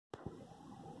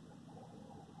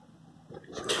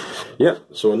Yeah,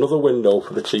 so another window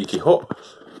for the Tiki hut,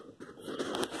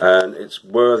 and it's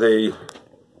where the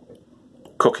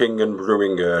cooking and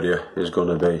brewing area is going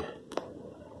to be,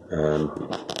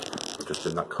 just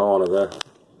in that corner there.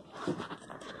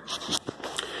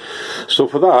 So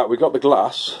for that we got the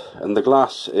glass, and the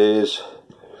glass is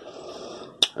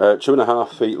 2.5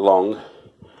 feet long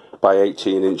by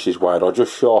 18 inches wide, or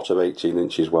just short of 18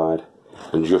 inches wide,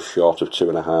 and just short of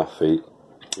 2.5 feet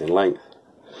in length.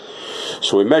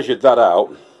 So we measured that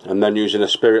out, and then using a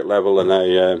spirit level and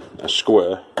a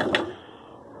square,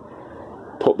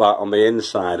 put that on the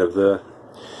inside of the,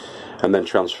 and then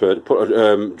transferred, put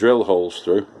drill holes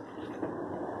through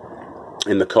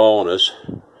in the corners,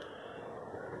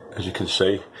 as you can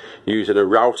see, using a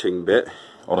routing bit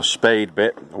or a spade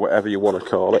bit, or whatever you want to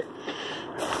call it.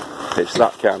 It's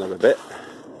that kind of a bit,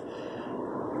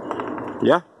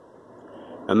 yeah,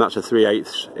 and that's a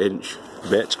 3/8 inch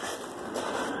bit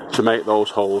to make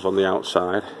those holes on the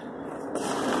outside.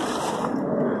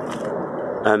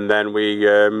 And then we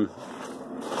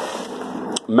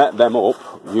met them up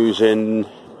using,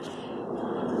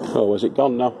 oh, is it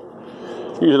gone now?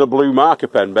 Using a blue marker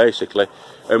pen basically,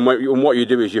 and what you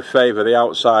do is you favour the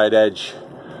outside edge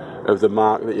of the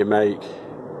mark that you make,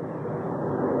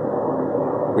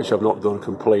 which I've not done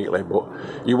completely, but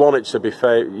you want it to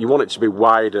be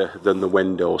wider than the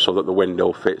window, so that the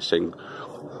window fits in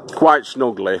quite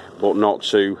snugly, but not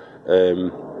too,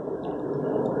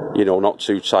 you know, not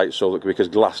too tight, so that, because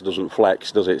glass doesn't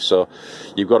flex, does it? So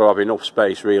you've got to have enough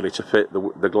space really to fit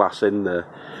the glass in there.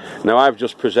 Now I've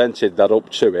just presented that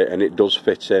up to it, and it does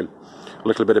fit in. A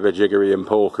little bit of a jiggery and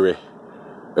pokery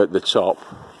at the top,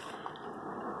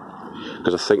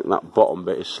 because I think that bottom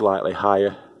bit is slightly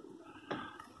higher.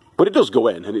 But it does go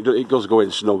in, and it does go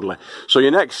in snugly. So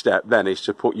your next step then is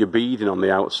to put your beading on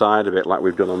the outside of it, like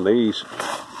we've done on these.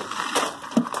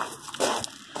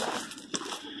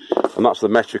 And that's the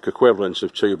metric equivalent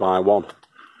of 2x1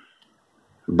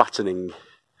 battening.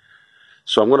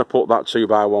 So I'm going to put that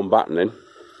 2x1 battening,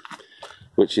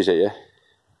 which is here,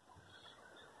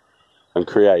 and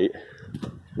create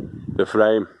the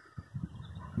frame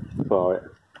for it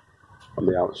on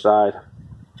the outside.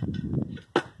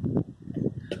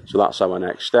 So that's our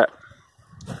next step.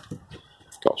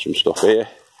 Got some stuff here,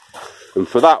 and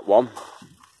for that one,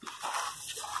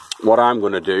 what I'm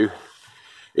going to do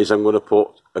is I'm going to put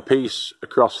a piece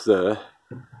across there,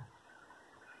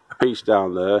 a piece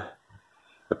down there,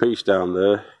 a piece down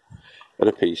there, and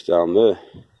a piece down there.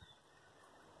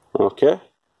 Okay?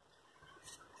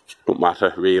 Don't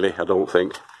matter really, I don't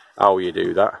think, how you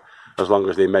do that, as long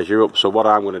as they measure up. So what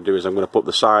I'm going to do is I'm going to put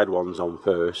the side ones on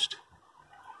first.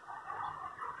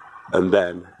 And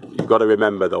then you've got to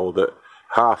remember though that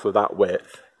half of that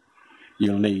width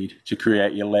you'll need to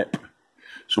create your lip.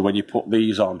 So when you put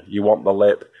these on, you want the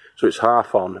lip, so it's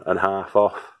half on and half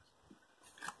off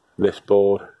this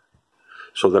board.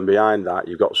 So then behind that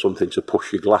you've got something to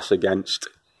push your glass against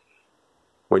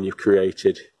when you've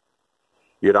created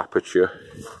your aperture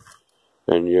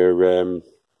and your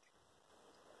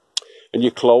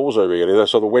closer really.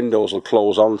 So the windows will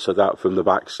close onto that from the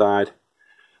back side.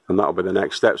 And that'll be the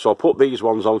next step. So I'll put these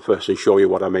ones on first and show you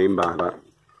what I mean by that.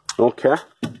 Okay.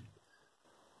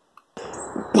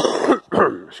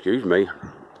 Excuse me.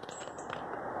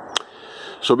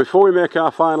 So before we make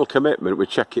our final commitment, we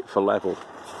check it for level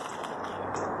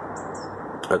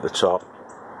at the top.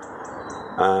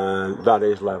 And that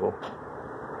is level.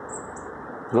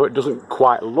 No, it doesn't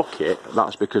quite look it.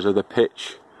 That's because of the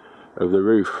pitch of the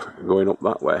roof going up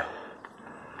that way.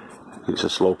 It's a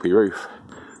slopey roof.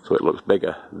 So it looks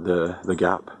bigger, the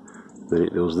gap, than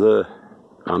it does there.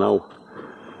 I know,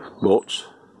 but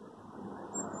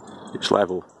it's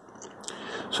level.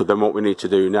 So then what we need to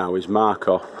do now is mark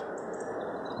off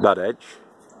that edge,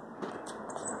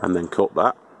 and then cut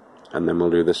that, and then we'll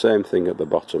do the same thing at the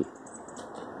bottom.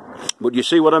 But you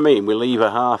see what I mean? We leave a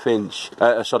half inch,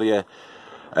 half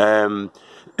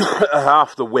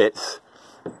the width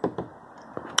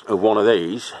of one of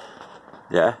these,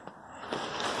 yeah,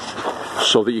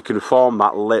 so that you can form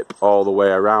that lip all the way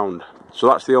around. So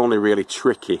that's the only really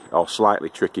tricky, or slightly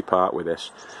tricky part with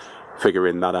this,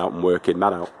 figuring that out and working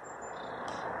that out.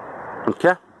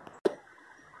 Okay?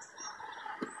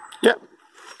 Yep.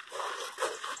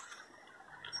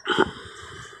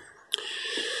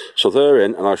 So they're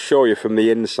in, and I'll show you from the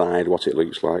inside what it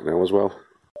looks like now as well.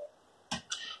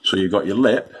 So you've got your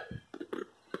lip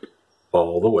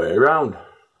all the way around.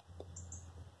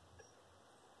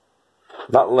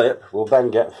 That lip will then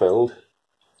get filled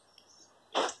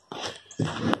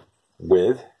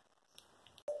with,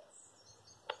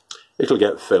 it'll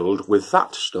get filled with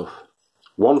that stuff.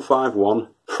 151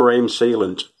 frame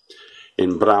sealant.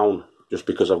 in brown, just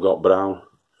because I've got brown,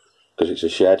 because it's a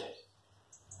shed.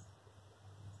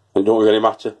 It don't really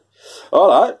matter.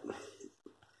 Alright.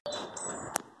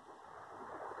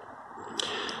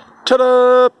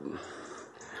 Ta-da!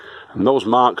 And those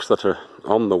marks that are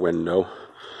on the window,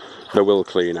 they will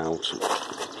clean out.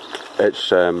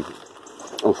 It's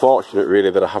unfortunate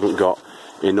really that I haven't got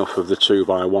enough of the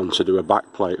 2x1 to do a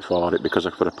back plate for it, because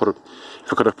if I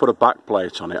could have put a back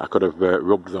plate on it, I could have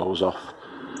rubbed those off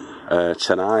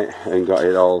tonight and got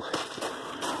it all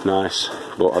nice,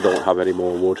 but I don't have any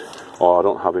more wood, or I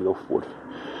don't have enough wood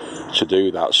to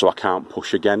do that, so I can't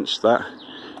push against that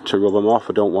to rub them off.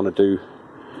 I don't want to do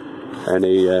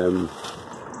any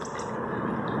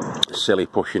silly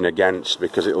pushing against,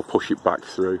 because it'll push it back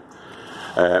through.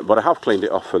 But I have cleaned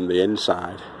it off from the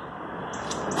inside,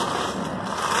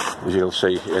 as you'll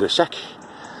see in a sec.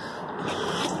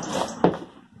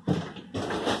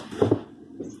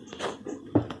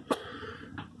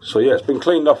 So yeah, it's been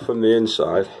cleaned off from the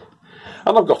inside,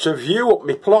 and I've got a view up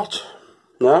my plot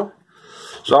now.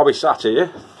 So I'll be sat here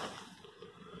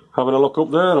having a look up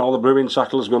there, and all the brewing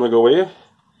tackle's going to go here,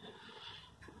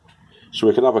 so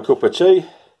we can have a cup of tea,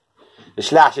 a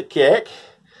slice of cake,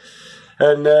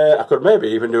 and I could maybe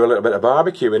even do a little bit of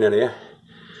barbecuing in here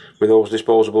with those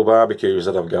disposable barbecues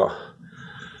that I've got.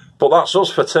 But that's us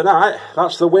for tonight.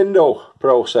 That's the window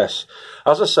process.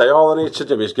 As I say, all I need to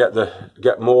do is get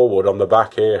more wood on the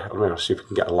back here. I'm going to see if we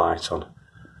can get a light on.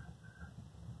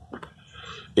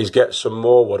 Is get some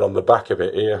more wood on the back of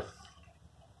it here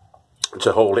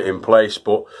to hold it in place.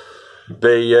 But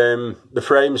the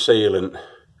frame sealant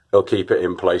will keep it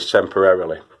in place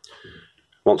temporarily.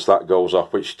 Once that goes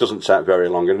off, which doesn't take very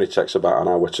long, it only takes about an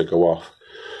hour to go off.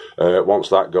 Once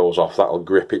that goes off, that'll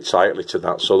grip it tightly to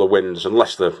that, so the winds,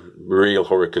 unless the real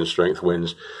hurricane strength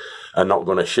winds, are not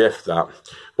going to shift that.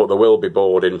 But there will be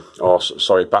boarding, or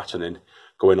sorry, battening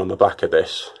going on the back of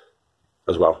this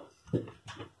as well.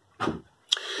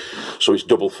 So it's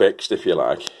double fixed, if you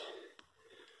like.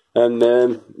 And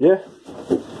yeah,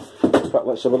 in fact,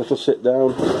 let's have a little sit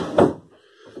down.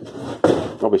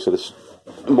 Obviously there's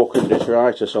muck and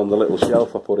detritus on the little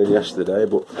shelf I put in yesterday,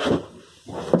 but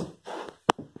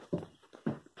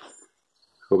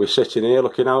we'll be sitting here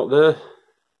looking out there,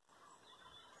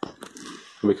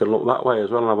 and we can look that way as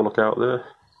well and have a look out there.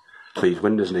 These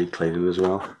windows need cleaning as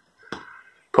well.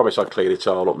 Promise I'll clean it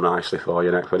all up nicely for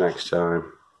you for next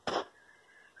time.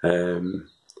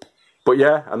 But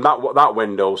yeah, and that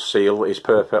window seal is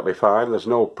perfectly fine. There's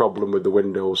no problem with the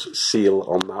windows seal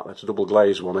on that. That's a double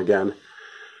glazed one again.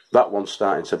 That one's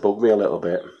starting to bug me a little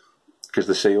bit because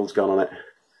the seal's gone on it.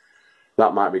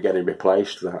 That might be getting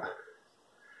replaced, that,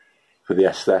 for the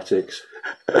aesthetics.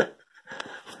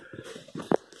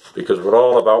 Because we're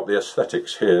all about the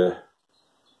aesthetics here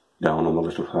down on the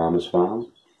Little Farmer's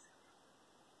Farm.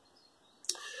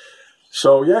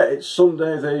 So yeah, it's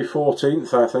Sunday the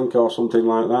 14th, I think, or something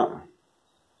like that.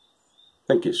 I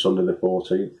think it's Sunday the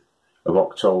 14th of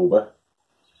October.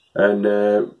 And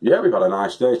yeah, we've had a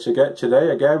nice day today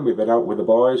again. We've been out with the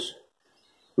boys.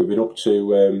 We've been up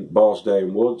to Borsdale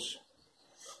Woods.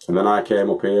 And then I came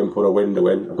up here and put a window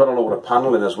in. I've got a load of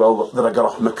panelling as well that I got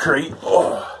off McCree.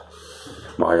 Oh,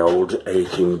 my old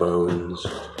aching bones.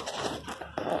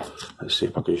 Let's see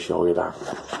if I can show you that.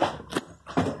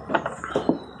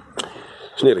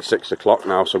 It's nearly 6 o'clock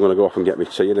now, so I'm going to go off and get my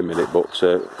tea in a minute. But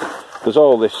there's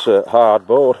all this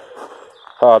hardboard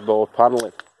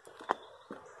panelling,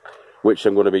 which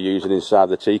I'm going to be using inside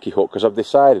the Tiki hut, because I've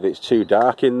decided it's too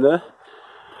dark in there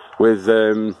with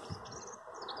the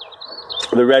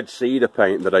red cedar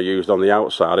paint that I used on the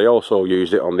outside. I also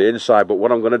used it on the inside, but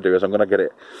what I'm going to do is I'm going to get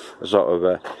it a sort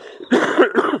of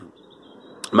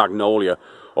magnolia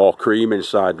or cream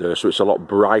inside there, so it's a lot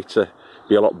brighter,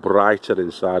 be a lot brighter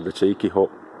inside the Tiki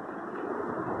hut.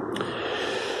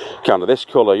 Kind of this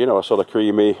colour, you know, a sort of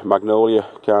creamy magnolia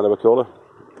kind of a colour.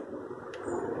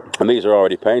 And these are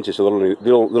already painted, so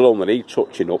they'll only need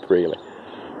touching up really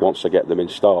once I get them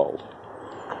installed.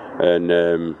 And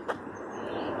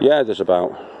yeah, there's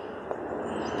about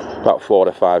 4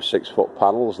 to 5, 6 foot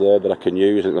panels there that I can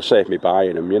use, and it'll save me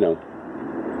buying them, you know.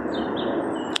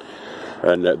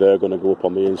 And they're going to go up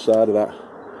on the inside of that.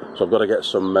 So I've got to get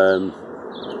some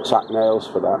tack nails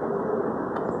for that.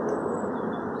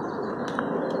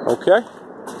 Okay.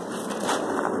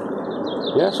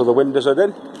 Yeah, so the windows are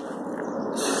in.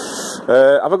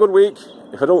 Have a good week.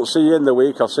 If I don't see you in the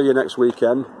week, I'll see you next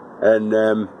weekend. And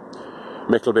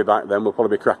Mick will be back then. We'll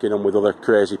probably be cracking on with other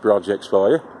crazy projects for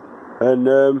you. And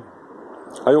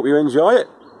I hope you enjoy it.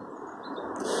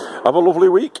 Have a lovely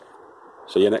week.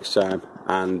 See you next time.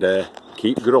 And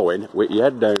keep growing with your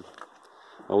head down.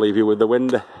 I'll leave you with the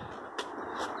window.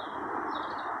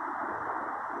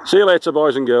 See you later,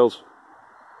 boys and girls.